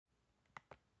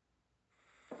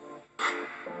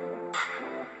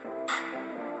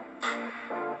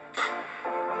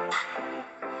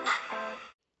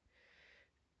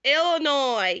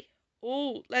Illinois.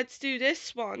 Oh, let's do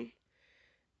this one.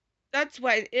 That's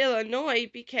when Illinois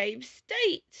became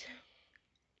state.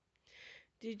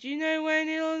 Did you know when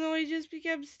Illinois just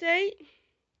became state?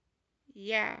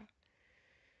 Yeah.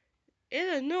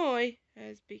 Illinois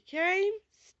has become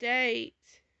state.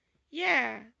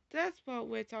 Yeah, that's what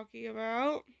we're talking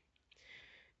about.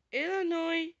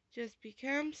 Illinois just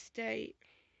became state.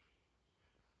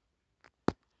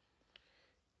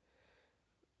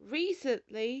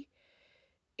 Recently,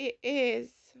 it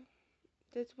is.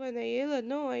 That's when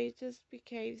Illinois just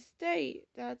became state.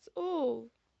 That's all.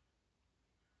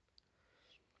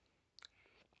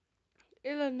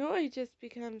 Illinois just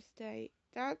became state.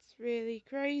 That's really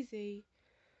crazy.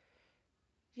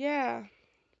 Yeah,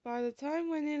 by the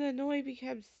time when Illinois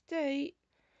became state,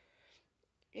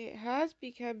 it has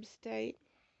become state.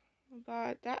 But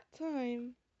at that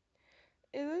time,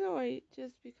 Illinois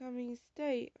just becoming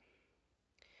state.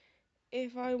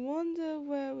 If I wonder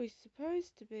where we're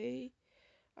supposed to be,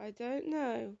 I don't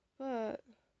know. But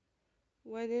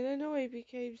when Illinois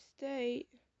became state,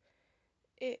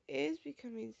 it is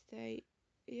becoming state.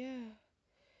 Yeah,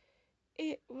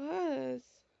 it was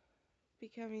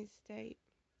becoming state.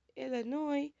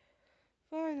 Illinois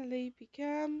finally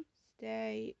became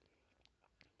state.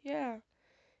 Yeah,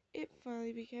 it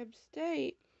finally became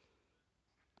state.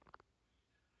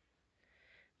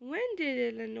 When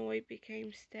did Illinois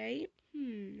become state?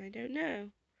 I don't know.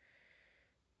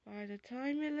 By the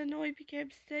time Illinois became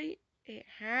state, it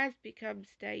has become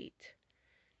state.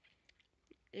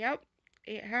 Yep,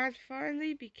 it has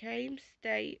finally became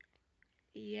state.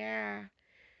 Yeah,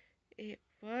 it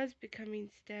was becoming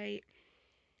state.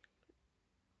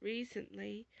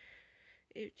 Recently,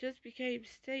 it just became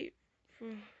state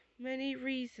for many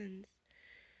reasons.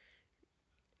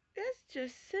 That's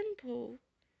just simple.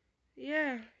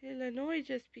 Yeah, Illinois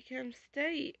just became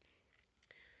state.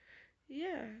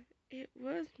 Yeah, it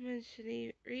was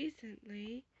mentioning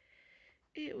recently.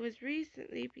 It was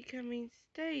recently becoming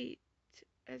state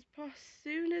as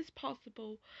soon as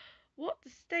possible. What the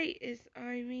state is,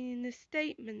 I mean the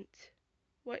statement.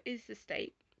 What is the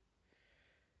state?